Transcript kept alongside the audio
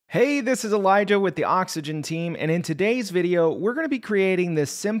Hey, this is Elijah with the Oxygen team, and in today's video, we're going to be creating this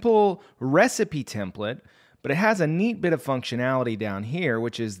simple recipe template, but it has a neat bit of functionality down here,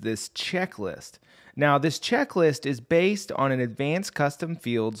 which is this checklist. Now, this checklist is based on an advanced custom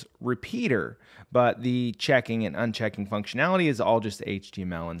fields repeater, but the checking and unchecking functionality is all just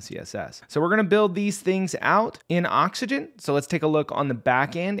HTML and CSS. So we're going to build these things out in Oxygen. So let's take a look on the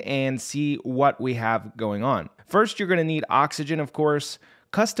back end and see what we have going on. First, you're going to need Oxygen, of course,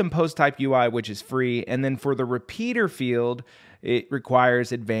 custom post type UI, which is free. And then for the repeater field, it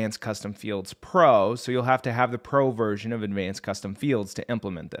requires Advanced Custom Fields Pro. So you'll have to have the Pro version of Advanced Custom Fields to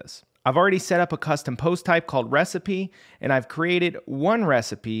implement this. I've already set up a custom post type called recipe, and I've created one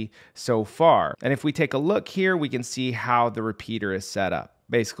recipe so far. And if we take a look here, we can see how the repeater is set up.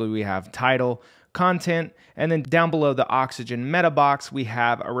 Basically, we have title, content, and then down below the Oxygen meta box, we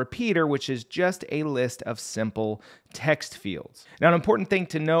have a repeater, which is just a list of simple text fields. Now, an important thing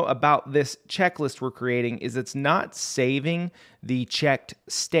to know about this checklist we're creating is it's not saving the checked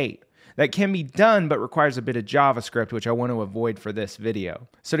state. That can be done, but requires a bit of JavaScript, which I want to avoid for this video.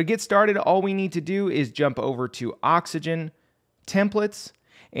 So to get started, all we need to do is jump over to Oxygen, Templates,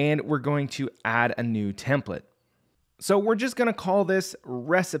 and we're going to add a new template. So we're just going to call this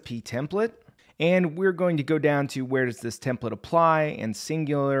Recipe Template. And we're going to go down to where does this template apply and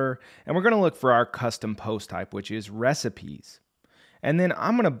singular. And we're going to look for our custom post type, which is recipes. And then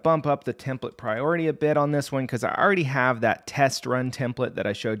I'm going to bump up the template priority a bit on this one because I already have that test run template that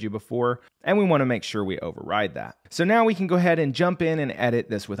I showed you before. And we want to make sure we override that. So now we can go ahead and jump in and edit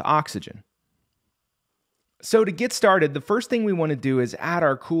this with Oxygen. So to get started, the first thing we want to do is add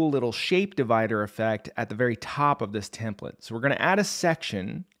our cool little shape divider effect at the very top of this template. So we're going to add a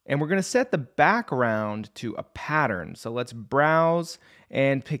section. And we're going to set the background to a pattern. So let's browse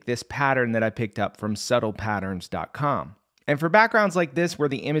and pick this pattern that I picked up from subtlepatterns.com. And for backgrounds like this, where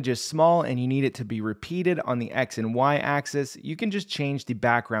the image is small and you need it to be repeated on the X and Y axis, you can just change the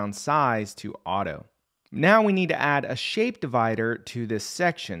background size to auto. Now we need to add a shape divider to this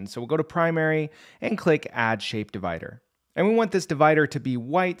section. So we'll go to primary and click add shape divider. And we want this divider to be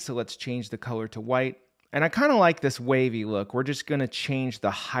white. So let's change the color to white. And I kind of like this wavy look. We're just going to change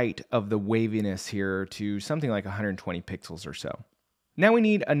the height of the waviness here to something like 120 pixels or so. Now we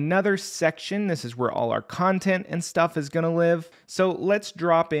need another section. This is where all our content and stuff is going to live. So let's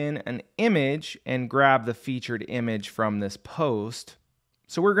drop in an image and grab the featured image from this post.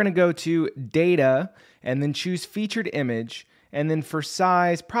 So we're going to go to data and then choose featured image. And then for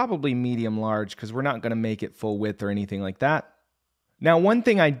size, probably medium large because we're not going to make it full width or anything like that. Now, one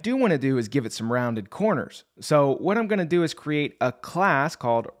thing I do want to do is give it some rounded corners. So what I'm going to do is create a class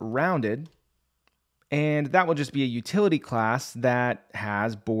called rounded, and that will just be a utility class that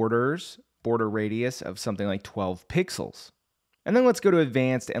has border radius of something like 12 pixels. And then let's go to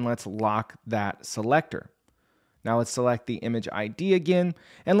advanced and let's lock that selector. Now let's select the image ID again,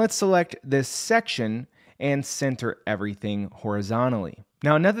 and let's select this section and center everything horizontally.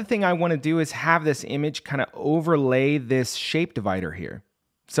 Now, another thing I want to do is have this image kind of overlay this shape divider here.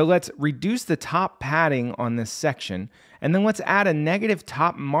 So let's reduce the top padding on this section, and then let's add a negative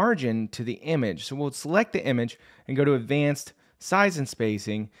top margin to the image. So we'll select the image and go to Advanced, Size and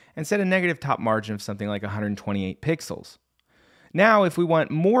Spacing, and set a negative top margin of something like 128 pixels. Now, if we want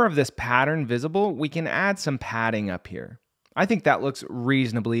more of this pattern visible, we can add some padding up here. I think that looks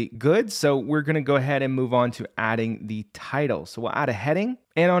reasonably good, so we're going to go ahead and move on to adding the title. So we'll add a heading,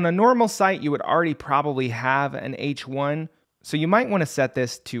 and on a normal site, you would already probably have an H1, so you might want to set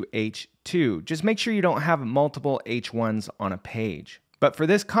this to H2. Just make sure you don't have multiple H1s on a page. But for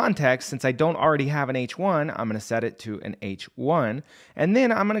this context, since I don't already have an H1, I'm going to set it to an H1, and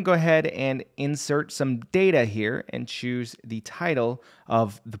then I'm going to go ahead and insert some data here and choose the title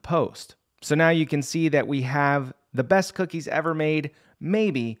of the post. So now you can see that we have the best cookies ever made,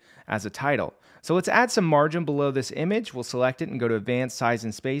 maybe, as a title. So let's add some margin below this image. We'll select it and go to Advanced Size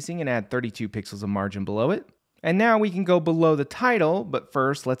and Spacing and add 32 pixels of margin below it. And now we can go below the title, but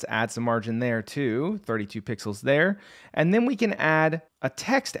first let's add some margin there too, 32 pixels there. And then we can add a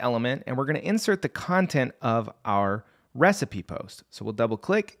text element, and we're going to insert the content of our recipe post. So we'll double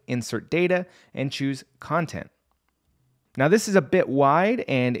click, insert data, and choose content. Now this is a bit wide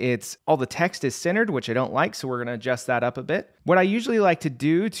and all the text is centered, which I don't like, so we're going to adjust that up a bit. What I usually like to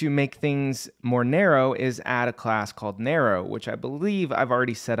do to make things more narrow is add a class called narrow, which I believe I've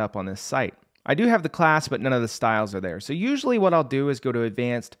already set up on this site. I do have the class, but none of the styles are there. So usually what I'll do is go to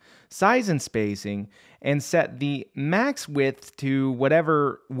Advanced, Size and Spacing, and set the max width to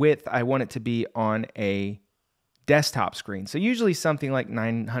whatever width I want it to be on a desktop screen. So usually something like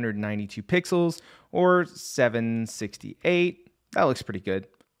 992 pixels or 768. That looks pretty good.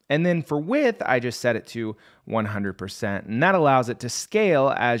 And then for width, I just set it to 100%, and that allows it to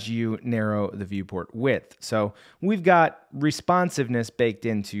scale as you narrow the viewport width. So we've got responsiveness baked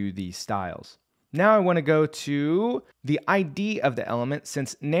into these styles. Now I want to go to the ID of the element.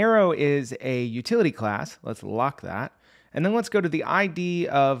 Since narrow is a utility class, let's lock that. And then let's go to the ID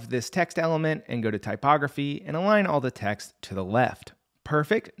of this text element and go to typography and align all the text to the left.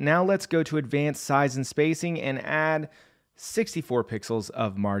 Perfect. Now let's go to advanced size and spacing and add 64 pixels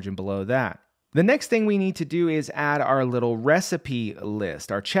of margin below that. The next thing we need to do is add our little recipe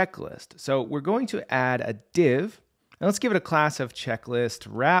list, our checklist. So we're going to add a div, and let's give it a class of checklist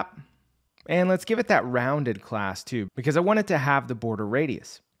wrap, and let's give it that rounded class too, because I want it to have the border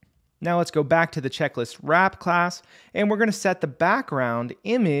radius. Now let's go back to the checklist wrap class, and we're going to set the background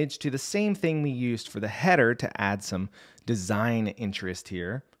image to the same thing we used for the header to add some design interest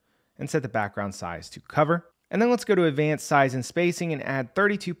here, and set the background size to cover. And then let's go to advanced size and spacing and add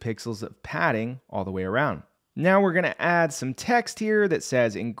 32 pixels of padding all the way around. Now we're going to add some text here that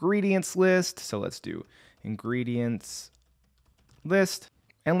says ingredients list. So let's do ingredients list,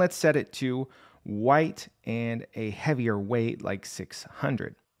 and let's set it to white and a heavier weight like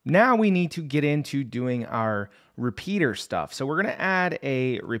 600. Now we need to get into doing our repeater stuff. So we're going to add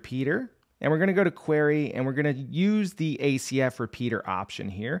a repeater, and we're going to go to query, and we're going to use the ACF repeater option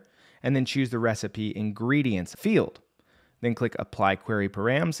here, and then choose the recipe ingredients field. Then click apply query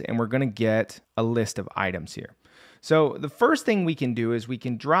params, and we're going to get a list of items here. So the first thing we can do is we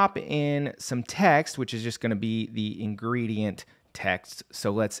can drop in some text, which is just going to be the ingredient text.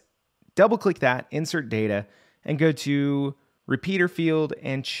 So let's double click that, insert data, and go to repeater field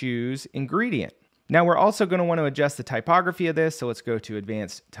and choose ingredient. Now we're also going to want to adjust the typography of this. So let's go to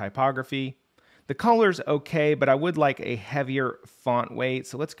advanced typography. The color's okay, but I would like a heavier font weight.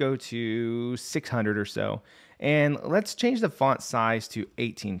 So let's go to 600 or so. And let's change the font size to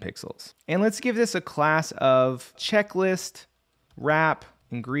 18 pixels. And let's give this a class of checklist wrap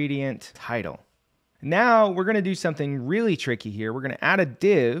ingredient title. Now we're going to do something really tricky here. We're going to add a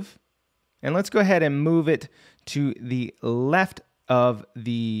div, and let's go ahead and move it to the left of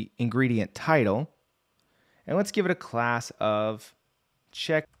the ingredient title. And let's give it a class of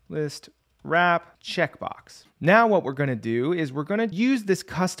checklist wrap checkbox. Now what we're going to do is we're going to use this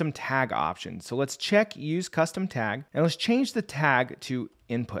custom tag option. So let's check use custom tag, and let's change the tag to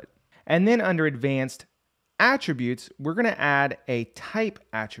input. And then under advanced attributes, we're going to add a type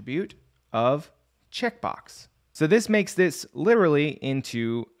attribute of checkbox. So this makes this literally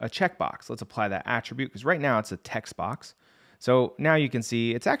into a checkbox. Let's apply that attribute, because right now it's a text box. So now you can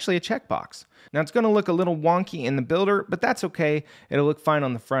see it's actually a checkbox. Now it's going to look a little wonky in the builder, but that's okay. It'll look fine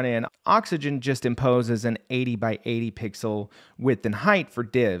on the front end. Oxygen just imposes an 80 by 80 pixel width and height for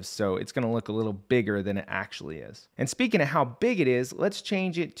divs, so it's going to look a little bigger than it actually is. And speaking of how big it is, let's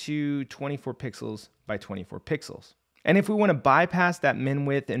change it to 24 pixels by 24 pixels. And if we want to bypass that min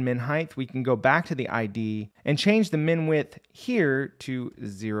width and min height, we can go back to the ID and change the min width here to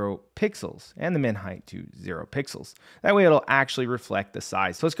 0 pixels and the min height to 0 pixels. That way it'll actually reflect the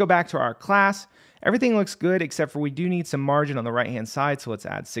size. So let's go back to our class. Everything looks good except for we do need some margin on the right-hand side, so let's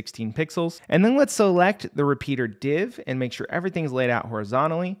add 16 pixels. And then let's select the repeater div and make sure everything's laid out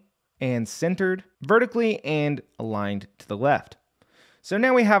horizontally and centered, vertically, and aligned to the left. So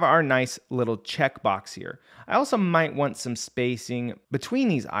now we have our nice little checkbox here. I also might want some spacing between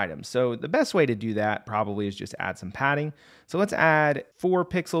these items. So the best way to do that probably is just add some padding. So let's add 4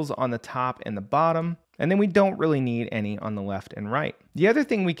 pixels on the top and the bottom. And then we don't really need any on the left and right. The other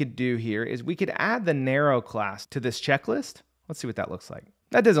thing we could do here is we could add the narrow class to this checklist. Let's see what that looks like.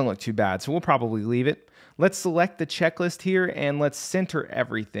 That doesn't look too bad, so we'll probably leave it. Let's select the checklist here and let's center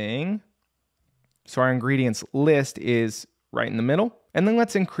everything. So our ingredients list is right in the middle. And then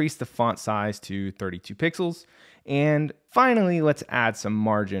let's increase the font size to 32 pixels. And finally, let's add some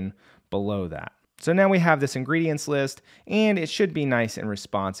margin below that. So now we have this ingredients list, and it should be nice and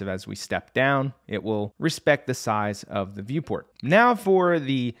responsive as we step down. It will respect the size of the viewport. Now for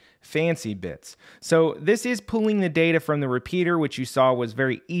the fancy bits. So this is pulling the data from the repeater, which you saw was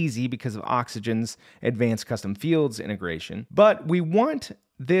very easy because of Oxygen's advanced custom fields integration. But we want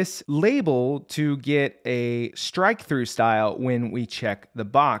this label to get a strike-through style when we check the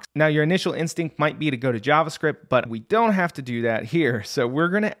box. Now your initial instinct might be to go to JavaScript, but we don't have to do that here. So we're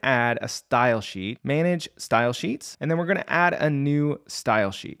gonna add a style sheet, manage style sheets, and then we're gonna add a new style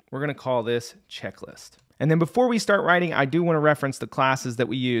sheet. We're gonna call this checklist. And then before we start writing, I do wanna reference the classes that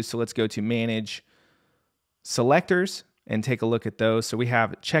we use. So let's go to manage selectors and take a look at those. So we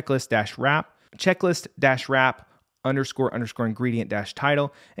have checklist-wrap, checklist-wrap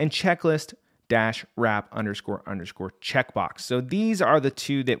 __ingredient-title, and checklist dash wrap underscore underscore checkbox. So these are the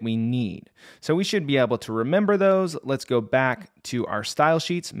two that we need. So we should be able to remember those. Let's go back to our style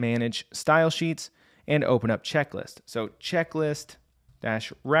sheets, manage style sheets, and open up checklist. So checklist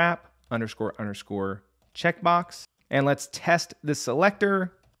dash wrap underscore underscore checkbox. And let's test the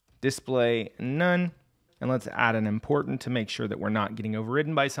selector, display none. And let's add an important to make sure that we're not getting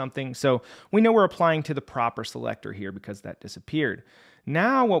overridden by something. So we know we're applying to the proper selector here because that disappeared.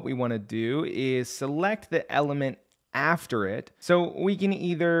 Now what we want to do is select the element after it. So we can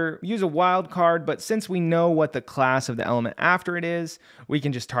either use a wildcard, but since we know what the class of the element after it is, we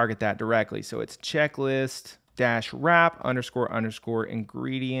can just target that directly. So it's checklist dash wrap underscore underscore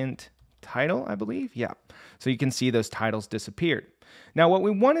ingredient title, I believe. Yeah. So you can see those titles disappeared. Now what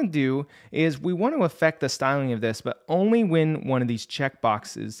we want to do is we want to affect the styling of this, but only when one of these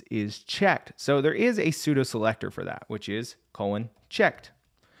checkboxes is checked. So there is a pseudo selector for that, which is :checked.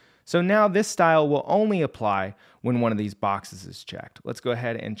 So now this style will only apply when one of these boxes is checked. Let's go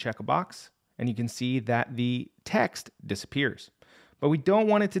ahead and check a box, and you can see that the text disappears. But we don't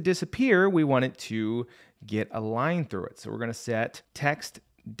want it to disappear. We want it to get a line through it. So we're going to set text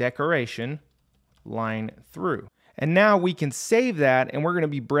decoration line through. And now we can save that, and we're going to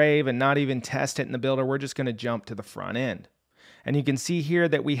be brave and not even test it in the builder. We're just going to jump to the front end. And you can see here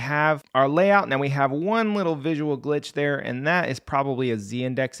that we have our layout. Now we have one little visual glitch there, and that is probably a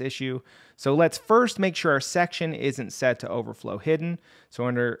z-index issue. So let's first make sure our section isn't set to overflow hidden. So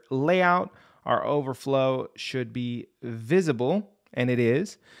under layout, our overflow should be visible, and it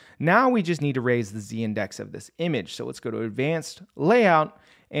is. Now we just need to raise the z-index of this image. So let's go to advanced layout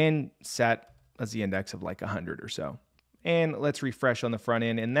and set a z-index of like 100 or so. And let's refresh on the front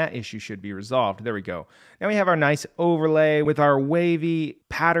end, and that issue should be resolved. There we go. Now we have our nice overlay with our wavy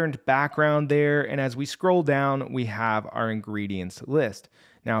patterned background there. And as we scroll down, we have our ingredients list.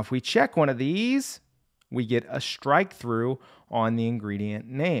 Now, if we check one of these, we get a strike through on the ingredient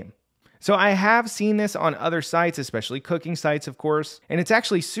name. So I have seen this on other sites, especially cooking sites, of course, and it's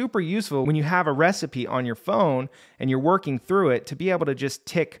actually super useful when you have a recipe on your phone and you're working through it to be able to just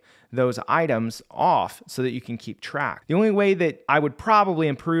tick those items off so that you can keep track. The only way that I would probably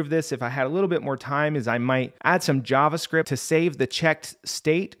improve this if I had a little bit more time is I might add some JavaScript to save the checked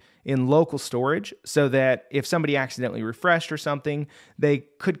state in local storage so that if somebody accidentally refreshed or something, they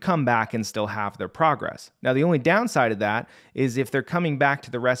could come back and still have their progress. Now, the only downside of that is if they're coming back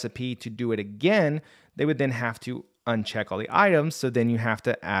to the recipe to do it again, they would then have to uncheck all the items. So then you have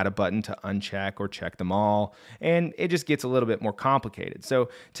to add a button to uncheck or check them all. And it just gets a little bit more complicated. So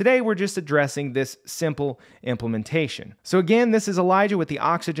today we're just addressing this simple implementation. So again, this is Elijah with the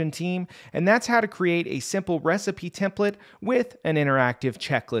Oxygen team, and that's how to create a simple recipe template with an interactive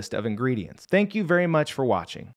checklist of ingredients. Thank you very much for watching.